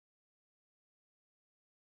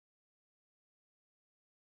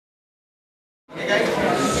Okay guys,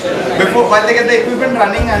 while they get the equipment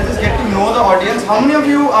running, I'll just get to know the audience. How many of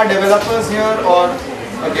you are developers here or,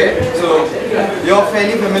 okay, so you're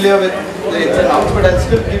fairly familiar with the ins and outs, but I'll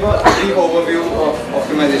still give a brief overview of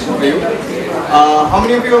optimization for you. How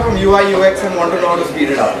many of you are from UI, UX and want to know how to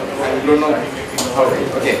speed it up? And don't know how to,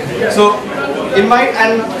 okay. So,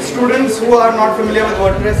 and students who are not familiar with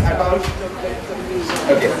WordPress at all.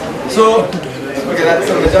 Okay, so, okay, that's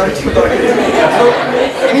the majority of the audience. So,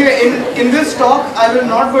 anyway, in this talk, I will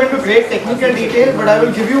not go into great technical detail, but I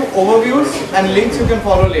will give you overviews and links you can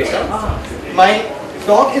follow later. My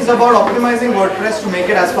talk is about optimizing WordPress to make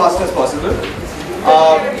it as fast as possible.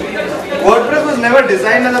 WordPress was never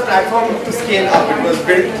designed as a platform to scale up. It was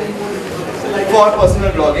built for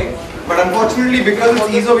personal blogging. But unfortunately, because it's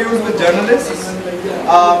ease of use with journalists,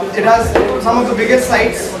 it has some of the biggest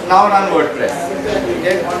sites now run WordPress.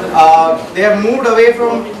 Okay? They have moved away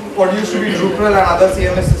from what used to be Drupal and other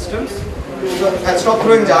CMS systems. So I'll stop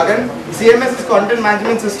throwing jargon. CMS is content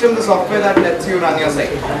management system, the software that lets you run your site.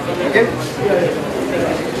 Okay?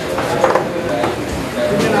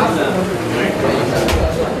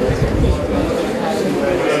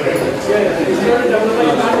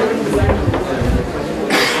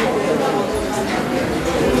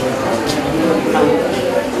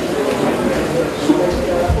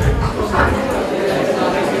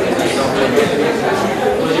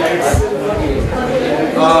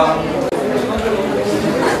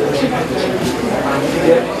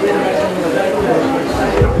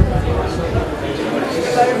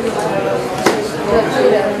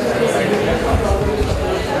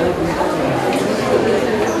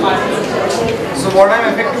 So what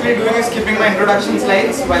I'm effectively doing is skipping my introduction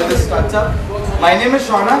slides while this starts up. My name is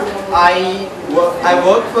Shaunak. I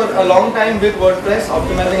work for a long time with WordPress,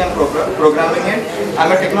 optimizing and programming it.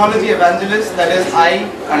 I'm a technology evangelist, that is, I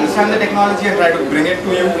understand the technology and try to bring it to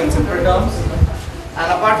you in simple terms.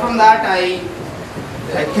 And apart from that, I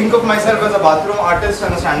think of myself as a bathroom artist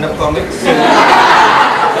and a stand-up comic.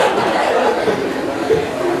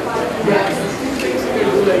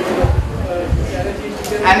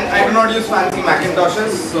 And I do not use fancy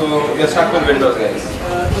Macintoshes, so we're stuck with Windows, guys.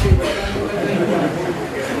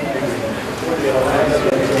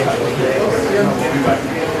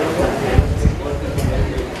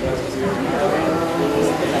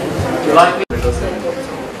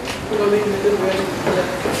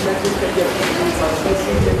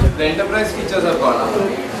 The enterprise features have gone up.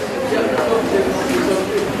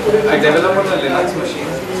 I develop on a Linux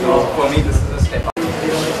machine, so for me this is a step up.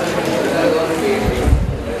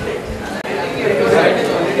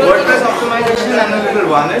 WordPress optimization and a little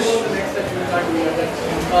Varnish.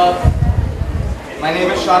 My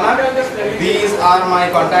name is Shaunak. These are my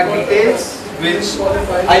contact details, which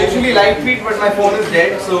I usually live tweet, but my phone is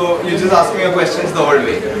dead, so you just ask me your questions the old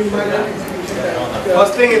way.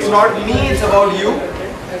 First thing, it's not me, it's about you.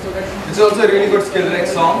 It's also a really good SkillRex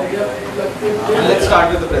song. And let's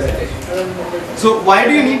start with the presentation. So why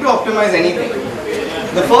do you need to optimize anything?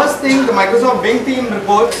 The first thing, the Microsoft Bing team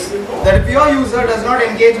reports that if your user does not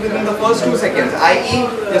engage within the first 2 seconds, i.e.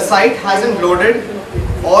 your site hasn't loaded,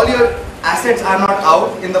 all your assets are not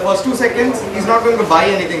out in the first 2 seconds, he's not going to buy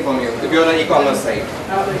anything from you if you're an e-commerce site.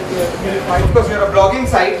 Of course, you're a blogging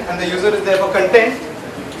site and the user is there for content.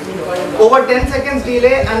 Over 10 seconds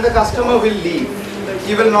delay and the customer will leave.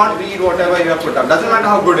 He will not read whatever you have put up. Doesn't matter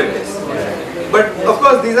how good it is. But of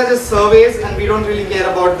course, these are just surveys and we don't really care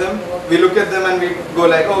about them. We look at them and we go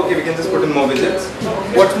like, oh, okay, we can just put in more widgets.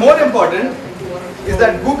 What's more important is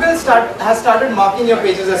that Google has started marking your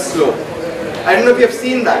pages as slow. I don't know if you have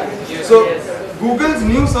seen that. So Google's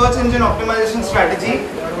new search engine optimization strategy,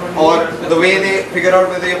 or the way they figure out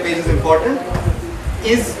whether your page is important,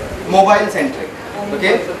 is mobile centric.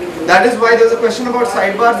 Okay? That is why there was a question about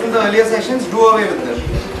sidebars in the earlier sessions. Do away with them.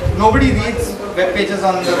 Nobody reads web pages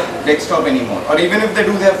on the desktop anymore, or even if they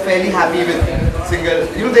do, they're fairly happy with single,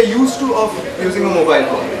 they're used to of using a mobile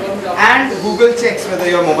phone. And Google checks whether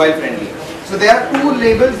you're mobile friendly. So there are 2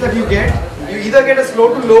 labels that you get. You either get a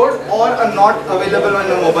slow to load or a not available on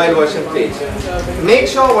the mobile version page. Make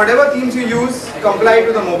sure whatever themes you use comply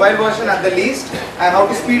to the mobile version at the least, and how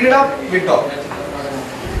to speed it up, we talk.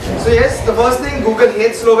 So yes, the first thing, Google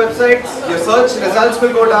hates slow websites. Your search results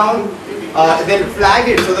will go down. They'll flag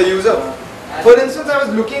it to the user. For instance, I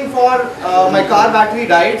was looking for, my car battery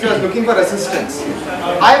died, so I was looking for assistance.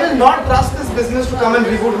 I will not trust this business to come and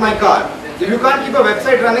reboot my car. If you can't keep a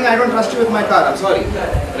website running, I don't trust you with my car, I'm sorry.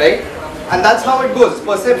 Right? And that's how it goes.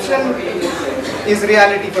 Perception is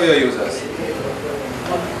reality for your users.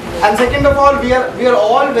 And second of all, we are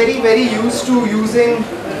all very used to using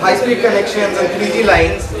high-speed connections and 3G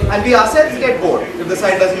lines, and we ourselves get bored if the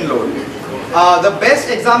site doesn't load. The best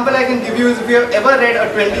example I can give you is if you have ever read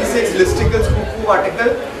a 26 listicles cuckoo article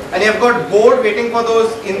and you have got bored waiting for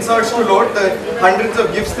those inserts to load, the hundreds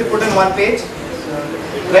of GIFs they put in one page,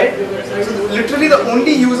 right? So literally the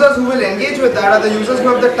only users who will engage with that are the users who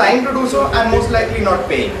have the time to do so and most likely not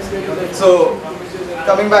paying. So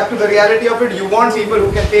coming back to the reality of it, you want people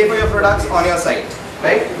who can pay for your products on your site,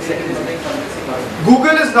 right?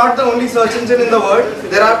 Google is not the only search engine in the world.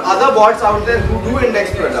 There are other bots out there who do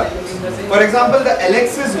index products. For example, the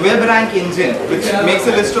Alexis web rank engine, which makes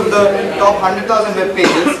a list of the top 100,000 web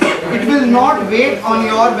pages, it will not wait on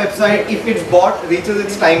your website if its bot reaches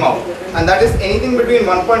its timeout, and that is anything between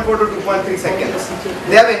 1.4 to 2.3 seconds.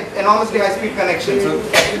 They have an enormously high speed connection. So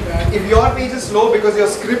if your page is slow because your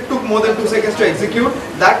script took more than 2 seconds to execute,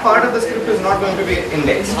 that part of the script is not going to be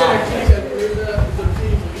indexed.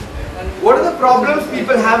 What are the problems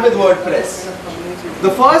people have with WordPress?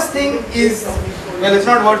 The first thing is, well, it's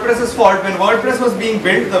not WordPress's fault. When WordPress was being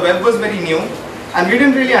built, the web was very new and we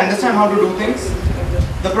didn't really understand how to do things.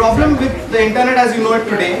 The problem with the internet as you know it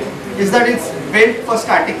today is that it's built for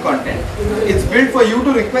static content. It's built for you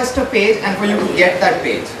to request a page and for you to get that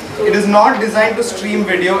page. It is not designed to stream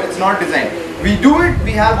video. It's not designed. We do it,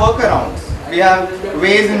 we have workarounds. We have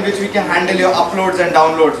ways in which we can handle your uploads and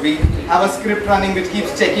downloads. We have a script running which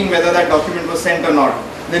keeps checking whether that document was sent or not.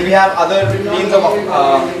 Then we have other means of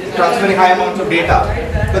transferring high amounts of data.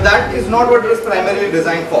 But that is not what it was primarily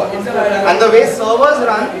designed for. And the way servers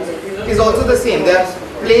run is also the same. They are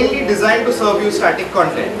plainly designed to serve you static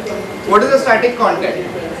content. What is a static content?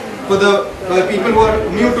 For the people who are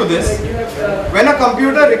new to this, when a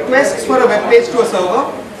computer requests for a web page to a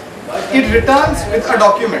server, it returns with a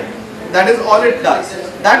document. That is all it does.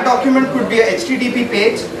 That document could be a HTTP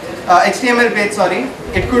page, HTML page, sorry.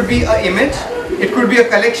 It could be an image. It could be a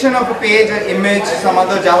collection of a page, an image, some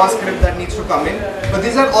other JavaScript that needs to come in. But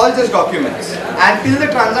these are all just documents. And till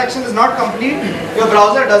the transaction is not complete, your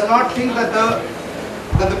browser does not think that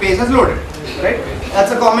the page has loaded. Right?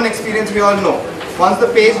 That's a common experience we all know. Once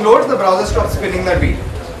the page loads, the browser stops spinning that wheel.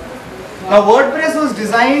 Now WordPress was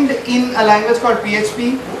designed in a language called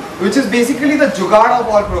PHP, which is basically the jugaad of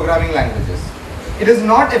all programming languages. It is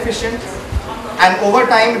not efficient, and over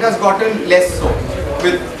time it has gotten less so,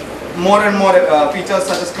 with more and more features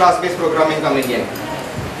such as class-based programming coming in.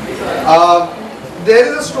 There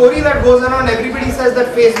is a story that goes around. Everybody says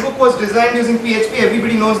that Facebook was designed using PHP.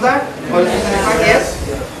 Everybody knows that? Or yes?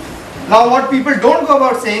 Now what people don't go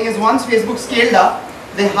about saying is once Facebook scaled up,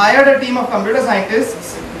 they hired a team of computer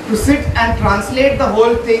scientists to sit and translate the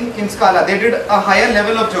whole thing in Scala. They did a higher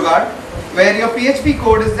level of jugaad where your PHP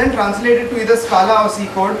code is then translated to either Scala or C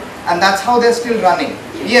code, and that's how they're still running.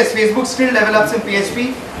 Yes, Facebook still develops in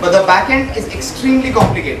PHP, but the backend is extremely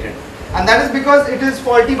complicated. And that is because it is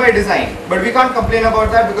faulty by design. But we can't complain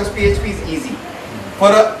about that because PHP is easy.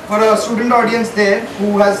 For a student audience there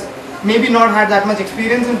who has maybe not had that much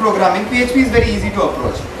experience in programming, PHP is very easy to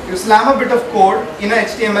approach. You slam a bit of code in an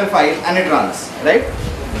HTML file and it runs, right?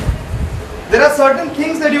 There are certain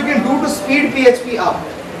things that you can do to speed PHP up.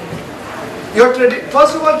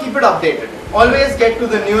 First of all, keep it updated. Always get to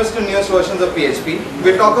the newest and newest versions of PHP.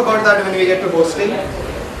 We'll talk about that when we get to hosting.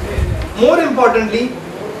 More importantly,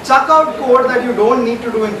 chuck out code that you don't need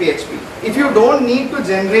to do in PHP. If you don't need to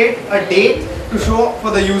generate a date to show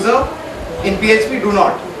for the user in PHP, do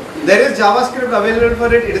not. There is JavaScript available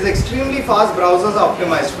for it. It is extremely fast. Browsers are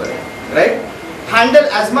optimized for it, right? Handle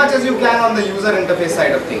as much as you can on the user interface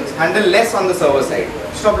side of things. Handle less on the server side.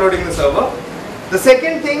 Stop loading the server. The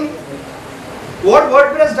second thing, what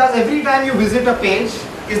WordPress does every time you visit a page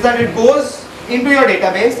is that it goes into your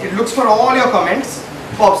database, it looks for all your comments,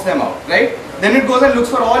 pops them out, right? Then it goes and looks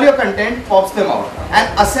for all your content, pops them out,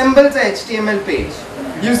 and assembles a HTML page.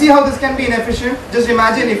 You see how this can be inefficient? Just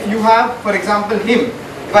imagine if you have, for example, him.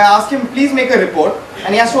 If I ask him, please make a report,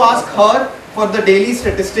 and he has to ask her for the daily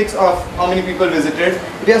statistics of how many people visited.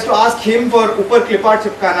 If he has to ask him for upar clipart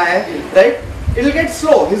chipkana hai, right? It will get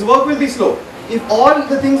slow. His work will be slow. If all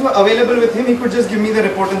the things were available with him, he could just give me the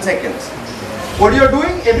report in seconds. What you're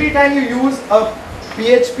doing every time you use a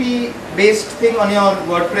PHP based thing on your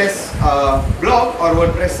WordPress blog or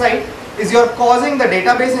WordPress site is you're causing the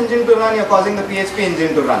database engine to run, you're causing the PHP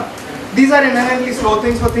engine to run. These are inherently slow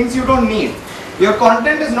things for things you don't need. Your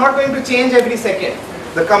content is not going to change every second.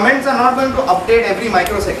 The comments are not going to update every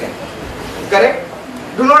microsecond. Correct?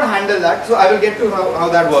 Do not handle that. So I will get to how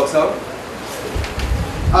that works out.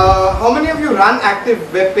 How many of you run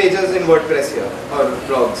active web pages in WordPress here or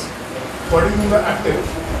blogs? What do you mean by active?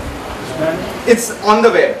 It's on the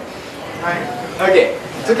web. Okay.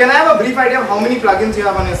 So can I have a brief idea of how many plugins you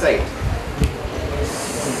have on your site?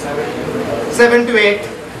 7 to 8.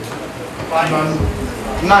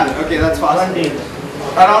 None. Okay, that's fast.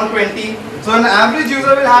 Around 20. So an average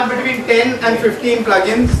user will have between 10 and 15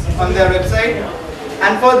 plugins on their website.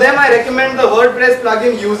 And for them, I recommend the WordPress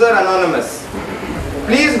plugin User Anonymous.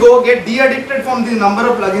 Please go get de-addicted from the number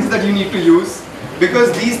of plugins that you need to use,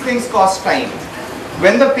 because these things cost time.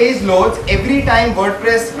 When the page loads, every time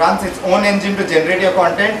WordPress runs its own engine to generate your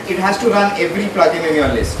content, it has to run every plugin in your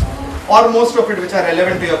list, or most of it which are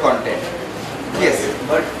relevant to your content. Yes.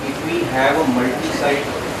 But if we have a multi-site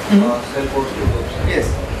self-hosted website, Yes.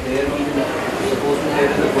 there we suppose there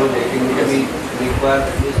is a project in which we require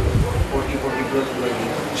at least 40 plus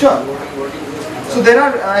plugins. Sure. What is So there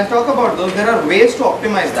are, I'll talk about those. There are ways to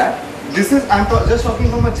optimize that. This is, just talking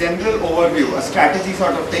from a general overview, a strategy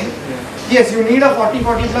sort of thing. Yes, you need a 40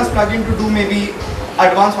 plus plugin to do maybe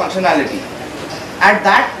advanced functionality. At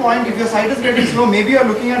that point, if your site is getting slow, maybe you're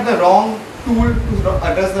looking at the wrong tool to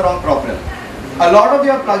address the wrong problem. A lot of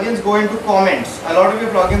your plugins go into comments. A lot of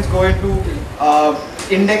your plugins go into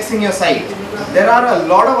indexing your site. There are a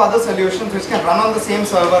lot of other solutions which can run on the same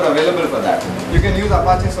server available for that. You can use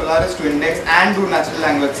Apache Solaris to index and do natural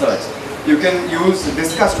language search. You can use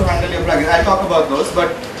Discuss to handle your plugins. I'll talk about those,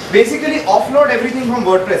 but basically offload everything from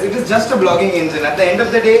WordPress. It is just a blogging engine. At the end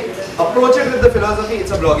of the day, approach it with the philosophy,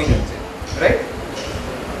 it's a blogging engine, right?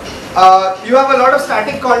 You have a lot of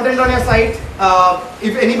static content on your site.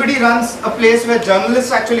 If anybody runs a place where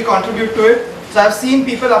journalists actually contribute to it, so I've seen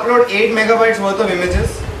people upload 8 megabytes worth of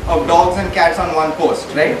images of dogs and cats on one post,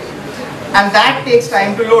 right? And that takes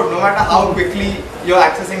time to load, no matter how quickly you're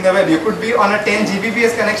accessing the web. You could be on a 10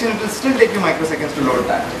 Gbps connection, it will still take you microseconds to load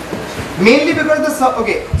that. Mainly because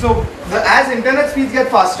as internet speeds get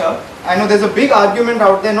faster, I know there's a big argument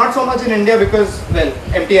out there, not so much in India because, well,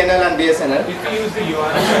 MTNL and BSNL. If you use the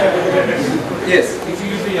URL, Yes. if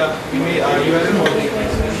you use the URL,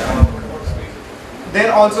 Then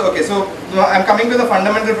also, okay, so I'm coming to the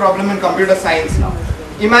fundamental problem in computer science now.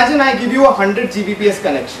 Imagine I give you a 100 Gbps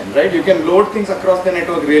connection, right? You can load things across the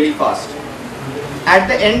network really fast. At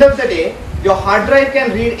the end of the day, your hard drive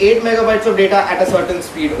can read 8 megabytes of data at a certain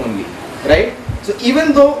speed only, right? So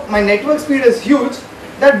even though my network speed is huge,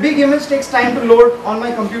 that big image takes time to load on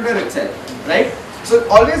my computer itself, right? So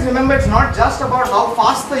always remember, it's not just about how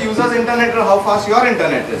fast the user's internet or how fast your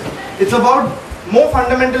internet is. It's about more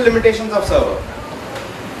fundamental limitations of server.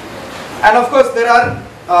 And of course, there are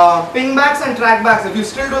pingbacks and trackbacks. If you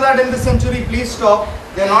still do that in this century, please stop.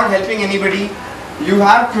 They're not helping anybody. You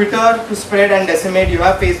have Twitter to spread and decimate. You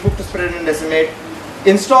have Facebook to spread and decimate.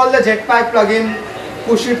 Install the Jetpack plugin,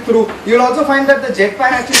 push it through. You'll also find that the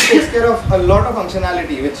Jetpack actually takes care of a lot of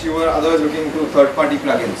functionality which you were otherwise looking to third-party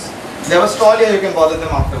plugins. They have a stall here, you can bother them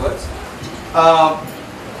afterwards.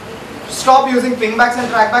 Stop using pingbacks and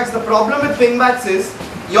trackbacks. The problem with pingbacks is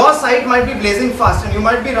your site might be blazing fast and you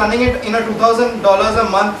might be running it in a $2,000 a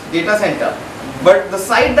month data center. But the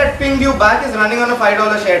site that pinged you back is running on a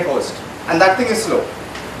 $5 shared host. And that thing is slow,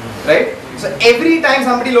 right? So every time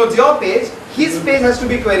somebody loads your page, his page has to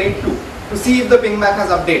be queried too, to see if the pingback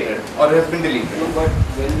has updated or has been deleted. No, but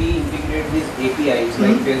when we integrate these APIs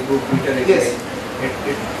like Facebook, Twitter API, Yes.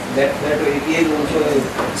 that API is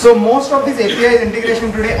also... So most of these APIs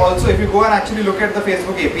integration today also, if you go and actually look at the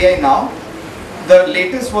Facebook API now, the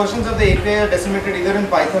latest versions of the API are decimated either in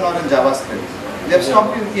Python or in JavaScript. They have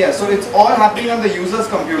stopped, so it's all happening on the user's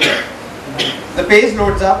computer. The page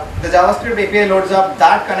loads up, the JavaScript API loads up,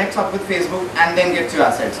 that connects up with Facebook and then gets you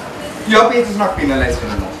assets. Your page is not penalized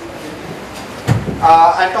anymore.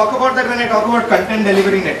 I'll talk about that when I talk about content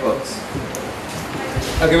delivery networks.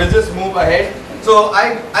 Okay, we'll just move ahead. So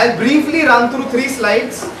I'll briefly run through 3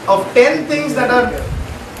 slides of 10 things that are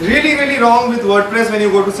really wrong with WordPress when you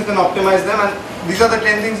go to sit and optimize them, and these are the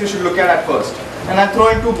 10 things you should look at first. And I'll throw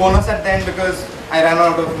in 2 bonus at the end because I ran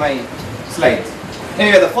out of my slides.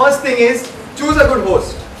 Anyway, the first thing is choose a good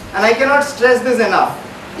host. And I cannot stress this enough.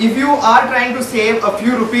 If you are trying to save a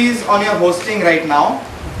few rupees on your hosting right now,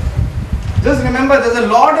 just remember there's a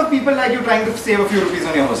lot of people like you trying to save a few rupees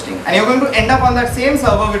on your hosting. And you're going to end up on that same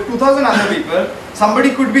server with 2,000 other people.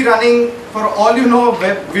 Somebody could be running, for all you know,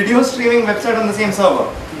 video streaming website on the same server.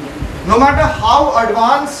 No matter how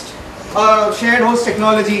advanced shared host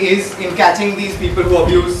technology is in catching these people who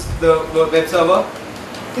abuse the web server,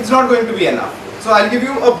 it's not going to be enough. So I'll give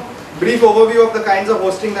you a brief overview of the kinds of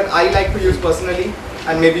hosting that I like to use personally,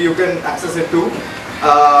 and maybe you can access it too.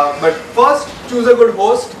 But first, choose a good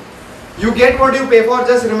host. You get what you pay for.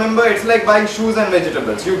 Just remember, it's like buying shoes and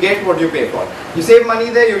vegetables. You get what you pay for. You save money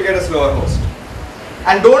there, you'll get a slower host.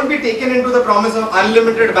 And don't be taken into the promise of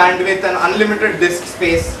unlimited bandwidth and unlimited disk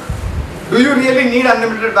space. Do you really need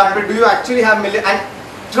unlimited bandwidth? Do you actually have millions? And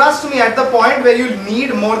trust me, at the point where you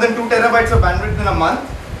need more than 2 terabytes of bandwidth in a month,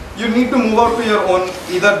 you need to move out to your own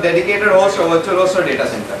either dedicated host or virtual host or data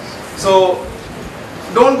center. So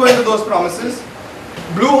don't go into those promises.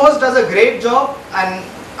 Bluehost does a great job and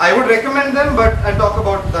I would recommend them, but I'll talk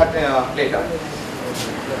about that later.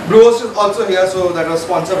 Bluehost is also here, so that was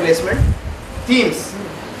sponsor placement. Themes.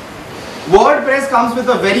 WordPress comes with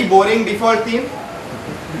a very boring default theme,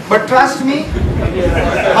 but trust me,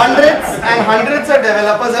 hundreds and hundreds of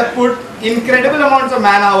developers have put incredible amounts of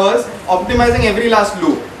man hours optimizing every last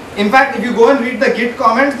loop. In fact, if you go and read the Git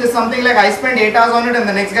comments, there's something like I spent 8 hours on it and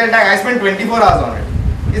the next guy tag I spent 24 hours on it.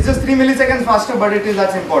 It's just 3 milliseconds faster, but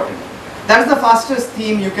that's important. That's the fastest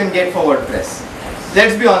theme you can get for WordPress.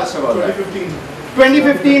 Let's be honest about that.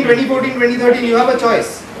 2015, 2014, 2013, you have a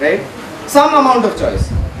choice, right? Some amount of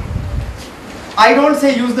choice. I don't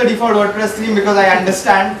say use the default WordPress theme because I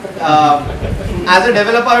understand. As a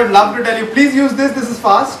developer, I would love to tell you, please use this is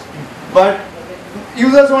fast. But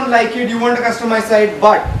users don't like it, you want a customized site.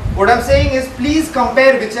 But what I'm saying is, please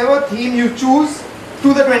compare whichever theme you choose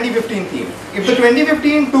to the 2015 theme. If the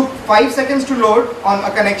 2015 took 5 seconds to load on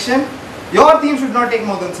a connection, your theme should not take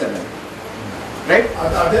more than 7. Right?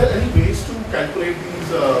 Are there any ways to calculate these?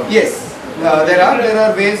 Yes, there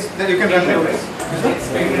are ways that you can run it.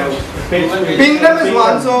 Pingdom is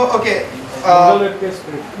one. So okay,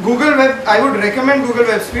 Google Web. I would recommend Google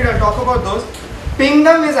Web Speed. I'll talk about those.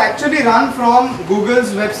 Pingdom is actually run from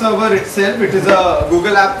Google's web server itself. It is a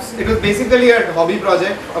Google Apps. It was basically a hobby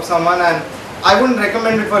project of someone, and I wouldn't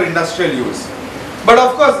recommend it for industrial use. But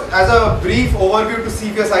of course, as a brief overview to see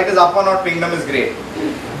if your site is up or not, Pingdom is great.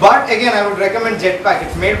 But again, I would recommend Jetpack.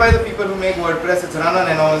 It's made by the people who make WordPress. It's run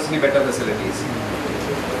on enormously better facilities.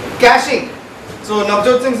 Caching. So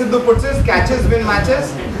Navjot Singh Sidhu puts his catches win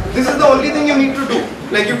matches. This is the only thing you need to do.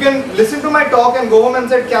 Like you can listen to my talk and go home and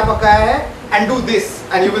say kya pakaya hai and do this,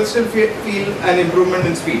 and you will still feel an improvement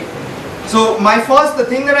in speed. So the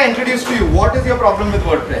thing that I introduced to you, what is your problem with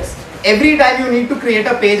WordPress? Every time you need to create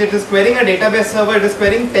a page, it is querying a database server, it is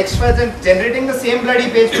querying text files and generating the same bloody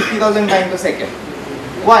page 50,000 times a second.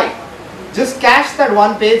 Why? Just cache that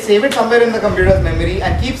one page, save it somewhere in the computer's memory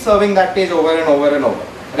and keep serving that page over and over and over.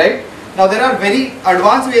 Right? Now there are very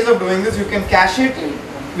advanced ways of doing this. You can cache it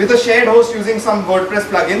with a shared host using some WordPress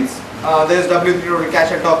plugins. There's W3 Total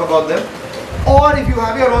Cache, I'll talk about them. Or if you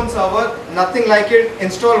have your own server, nothing like it,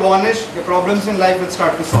 install Varnish, your problems in life will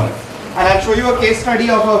start to solve. And I'll show you a case study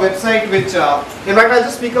of a website which, in fact I'll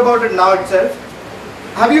just speak about it now itself.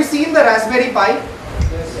 Have you seen the Raspberry Pi?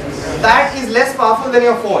 That is less powerful than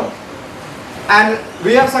your phone. And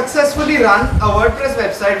we have successfully run a WordPress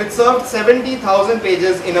website which served 70,000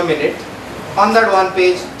 pages in a minute on that one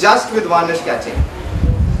page just with Varnish caching.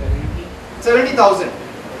 70,000.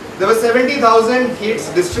 There were 70,000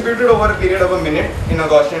 hits distributed over a period of a minute in a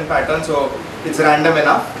Gaussian pattern, so it's random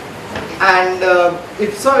enough. And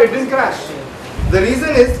it didn't crash. The reason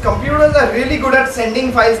is computers are really good at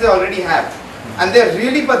sending files they already have, and they're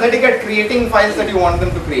really pathetic at creating files that you want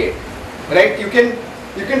them to create. Right? You can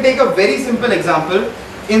take a very simple example.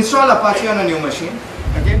 Install Apache on a new machine.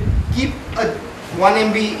 Okay? Keep a 1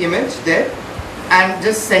 MB image there and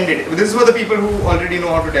just send it. This is for the people who already know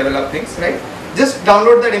how to develop things, right? Just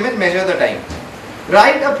download that image, measure the time.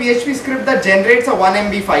 Write a PHP script that generates a 1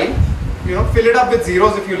 MB file. Fill it up with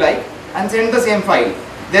zeros if you like, and send the same file.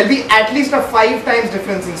 There'll be at least a 5 times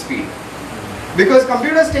difference in speed. Because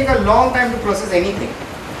computers take a long time to process anything,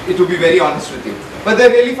 to be very honest with you. But they're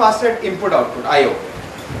really fast at input-output, I/O.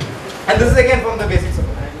 And this is again from the basics of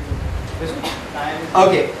it.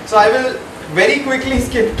 Okay, so I will very quickly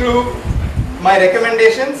skip to my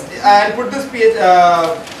recommendations. I'll put this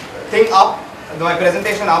thing up, my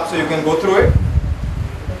presentation up, so you can go through it.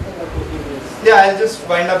 Yeah, I'll just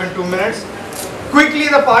wind up in 2 minutes. Quickly,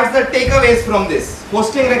 the parts that takeaways from this.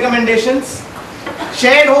 Hosting recommendations.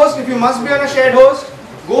 Shared host, if you must be on a shared host,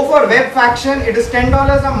 go for Webfaction. It is $10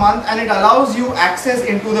 a month and it allows you access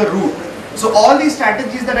into the root. So all these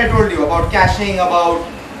strategies that I told you about caching, about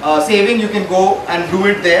saving, you can go and do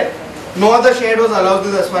it there. No other shared host allows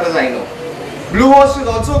this as far as I know. Bluehost is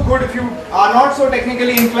also good if you are not so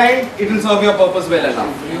technically inclined. It will serve your purpose well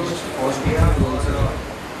enough.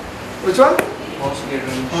 Which one?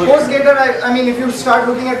 HostGator, I mean, if you start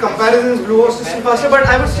looking at comparisons, Bluehost is still faster, but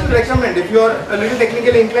I would still recommend, if you are a little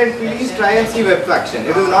technically inclined, please try and see Webfaction.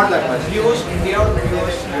 It is not that much. Bluehost India or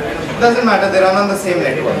Bluehost? Doesn't matter, they run on the same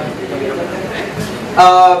network.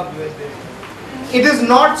 It is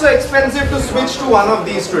not so expensive to switch to one of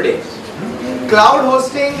these today. Cloud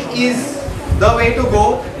hosting is the way to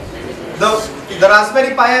go. The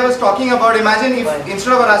Raspberry Pi I was talking about, imagine if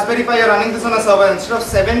instead of a Raspberry Pi you're running this on a server, instead of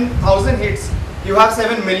 7,000 hits, you have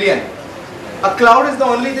 7 million. A cloud is the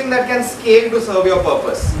only thing that can scale to serve your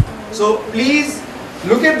purpose. So please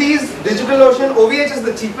look at these. DigitalOcean, OVH is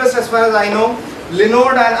the cheapest as far as I know.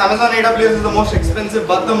 Linode and Amazon AWS is the most expensive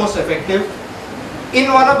but the most effective.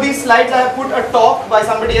 In one of these slides I have put a talk by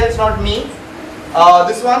somebody else, not me.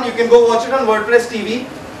 This one, you can go watch it on WordPress TV.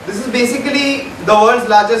 This is basically the world's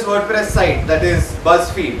largest WordPress site, that is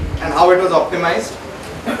BuzzFeed, and how it was optimized.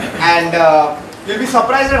 And you'll be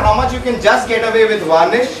surprised at how much you can just get away with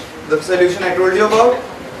Varnish, the solution I told you about.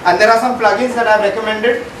 And there are some plugins that I've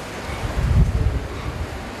recommended.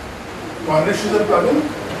 Varnish is a plugin?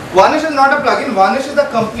 Varnish is not a plugin, Varnish is a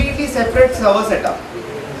completely separate server setup.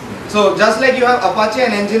 So just like you have Apache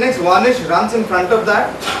and Nginx, Varnish runs in front of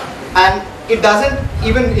that, and it doesn't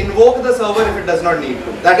even invoke the server if it does not need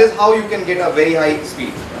to. That is how you can get a very high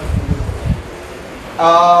speed.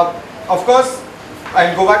 Of course,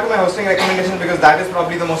 I'll go back to my hosting recommendation because that is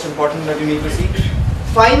probably the most important that you need to see.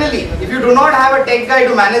 Finally, if you do not have a tech guy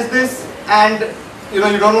to manage this and you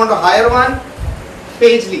don't want to hire one,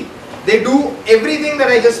 Pagely. They do everything that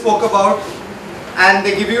I just spoke about and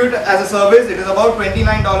they give you it as a service. It is about $29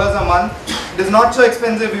 a month. It is not so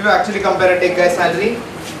expensive if you actually compare a tech guy's salary.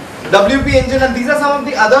 WP Engine, and these are some of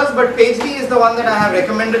the others, but Pagely is the one that I have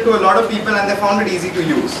recommended to a lot of people and they found it easy to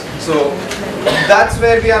use. So that's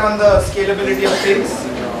where we are on the scalability of things.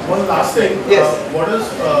 One last thing. Yes. What is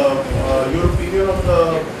your opinion of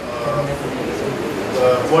the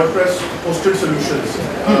WordPress hosted solutions?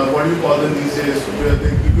 What do you call them these days? Where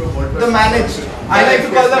they give you a WordPress. The managed. I like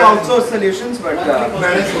to call them outsourced solutions, but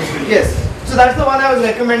managed hosting. yes. So that's the one I was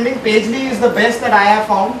recommending. Pagely is the best that I have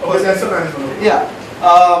found. Okay, that's the managed one. Yeah.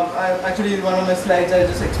 Actually, one of my slides I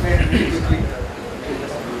just explained it really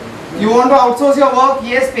quickly. You want to outsource your work?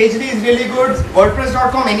 Yes, Pagely is really good.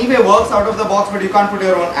 WordPress.com anyway works out of the box, but you can't put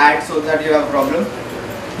your own ad, so that you have a problem.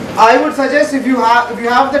 I would suggest if you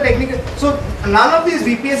have the technical. So none of these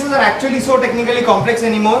VPSs are actually so technically complex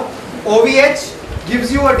anymore. OVH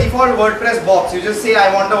gives you a default WordPress box. You just say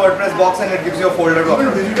I want a WordPress box and it gives you a folder to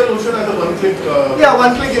upload. DigitalOcean has a one-click. Yeah,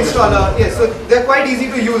 one-click installer. Yes, so they're quite easy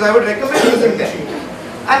to use. I would recommend using them.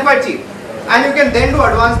 And quite cheap. And you can then do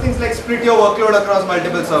advanced things like split your workload across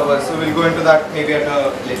multiple servers. So we'll go into that maybe at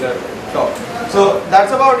a later talk. So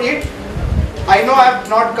that's about it. I know I have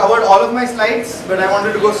not covered all of my slides, but I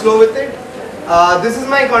wanted to go slow with it. This is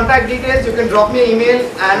my contact details. You can drop me an email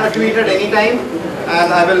and a tweet at any time,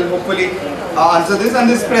 and I will hopefully answer this. And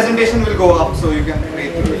this presentation will go up, so you can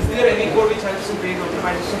read through it. Is there any code which helps to page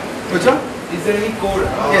optimization? Which one? Is there any code?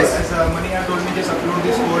 Yes. As Mani had told me, just upload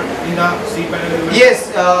this code in the cPanel.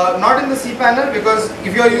 Yes, not in the cPanel, because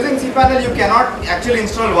if you are using cPanel, you cannot actually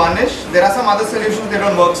install Varnish. There are some other solutions, they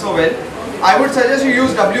don't work so well. I would suggest you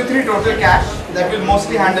use W3 Total Cache. That will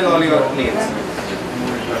mostly handle all your needs.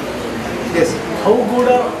 Yes. How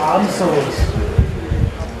good are ARM servers?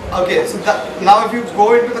 Okay, so now if you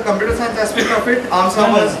go into the computer science aspect of it, ARM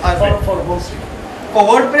servers are for hosting. For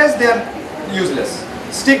WordPress, they are useless.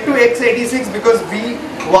 Stick to x86 because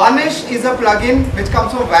Varnish is a plugin which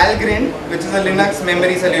comes from Valgrind, which is a Linux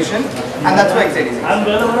memory solution, and that's for x86. I'm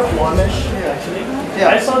well aware of Varnish actually. Yeah.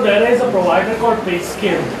 I saw there is a provider called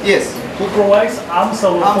PageScale Yes. who provides ARM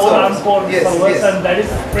servers, ARM 4 ARM servers. core Yes, servers, yes. and that is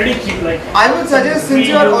pretty cheap. Like I would suggest, since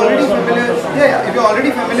you are already familiar, if you're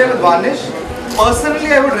already familiar with Varnish, personally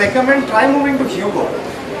I would recommend try moving to Hugo.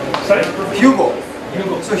 sorry, Hugo.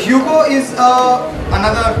 So Hugo is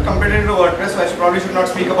another competitor to WordPress, so I probably should not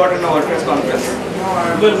speak about it in a WordPress conference.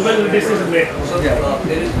 well, this is great. So Yeah.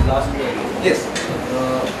 there is last query. Yes.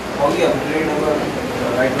 How we upgrade our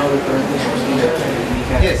right now we're currently hosting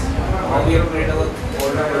website. Yes. How we upgrade our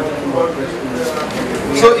older version of WordPress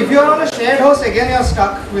to So if you are on a shared host, again you are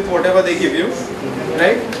stuck with whatever they give you,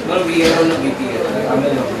 right? no, we are on a VPS.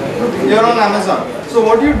 Amazon. You are on Amazon. So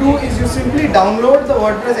what you do is you simply download the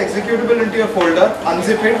WordPress executable into your folder,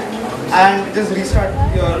 unzip it, and just restart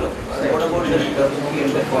your site. What about the WP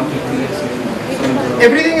and the config?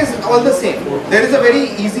 Everything is all the same. There is a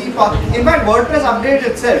very easy path. In fact, WordPress updates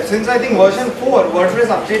itself. Since I think version 4, WordPress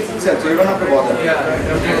updates itself, so you don't have to bother.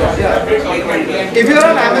 Yeah. If you are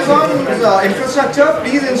on Amazon's infrastructure,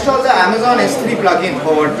 please install the Amazon S3 plugin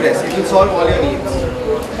for WordPress. It will solve all your needs.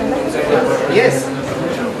 Yes.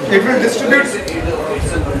 It will distribute.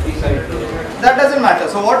 It's a multi-site. That doesn't matter.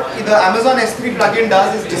 So what the Amazon S3 plugin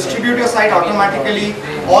does is distribute your site automatically.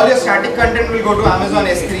 All your static content will go to Amazon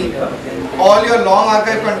S3. All your long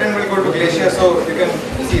archive content will go to Glacier, so you can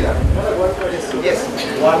see that. Yes.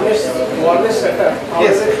 Varnish setup, how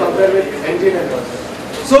Yes. does it compare with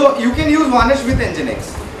Nginx? So you can use Varnish with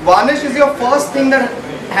Nginx. Varnish is your first thing that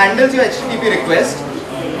handles your HTTP request.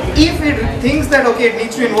 If it thinks that okay, it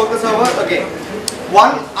needs to invoke the server, okay,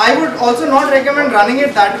 One, I would also not recommend running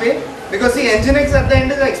it that way because the Nginx at the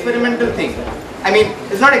end is an experimental thing. I mean,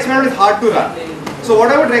 it's not experimental, it's hard to run. So what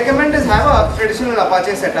I would recommend is have a traditional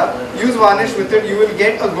Apache setup, use Varnish with it, you will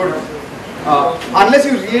get a good, unless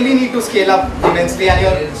you really need to scale up immensely and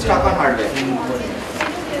you're stuck on hardware.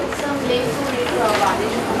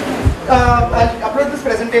 I'll upload this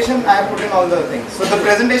presentation, I have put in all the things. So the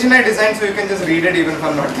presentation I designed so you can just read it even if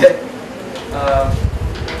I'm not there.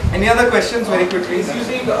 Any other questions very quickly? Is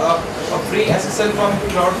using a free SSL from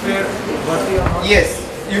Cloudflare worthy or not? Yes,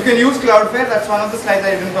 you can use Cloudflare, that's one of the slides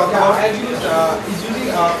I didn't talk about. I have used, is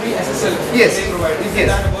using free SSL Yes. they provide. Is Yes.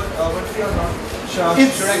 that about worthy or not?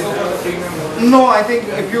 Should I go for the premium one? No, I think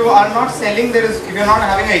if you are not selling, if you're not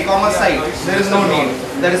having an e-commerce site, there is no need.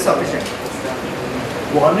 That is sufficient.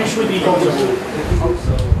 Varnish with e-commerce.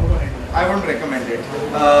 I wouldn't recommend it.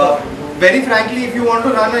 Very frankly, if you want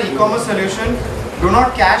to run an e-commerce solution, do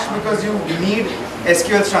not cache because you need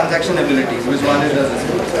SQL's transaction abilities, which Varnish does as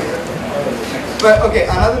well. But okay,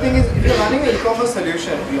 another thing is if you're running an e-commerce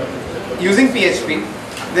solution using PHP,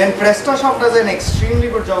 then PrestaShop does an extremely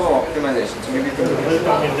good job of optimization. So maybe you can do it.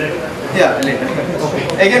 Yeah, later.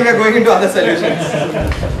 Again, we are going into other solutions.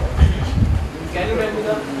 Can you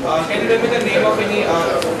tell me the name of any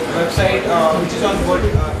website which is on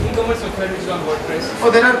e-commerce website which is on WordPress? Oh,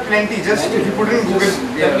 there are plenty. Just if you put it in Google.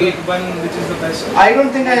 Yeah. One which is the best. I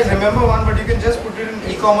don't think I remember one, but you can just put it in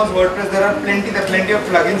e-commerce WordPress. There are plenty of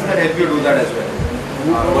plugins that help you do that as well.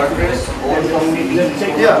 WordPress own community.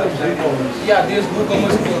 Yeah. Yeah, there's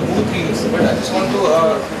WooCommerce, themes, but I just want to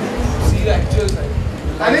see the actual site.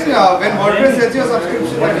 I think when WordPress sells you a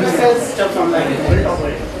subscription, it sells stuff online.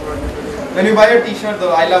 When you buy a t-shirt, the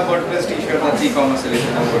I love WordPress t-shirt, that's e-commerce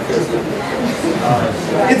solution of WordPress.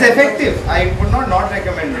 It's effective. I would not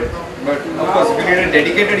recommend it. But of course, if you need a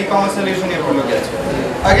dedicated e-commerce solution, you have to look elsewhere.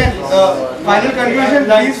 Again, the final conclusion,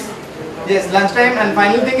 please. Yes, lunchtime. And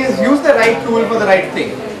final thing is use the right tool for the right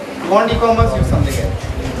thing. If you want e-commerce, use something else.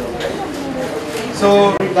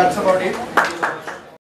 So that's about it.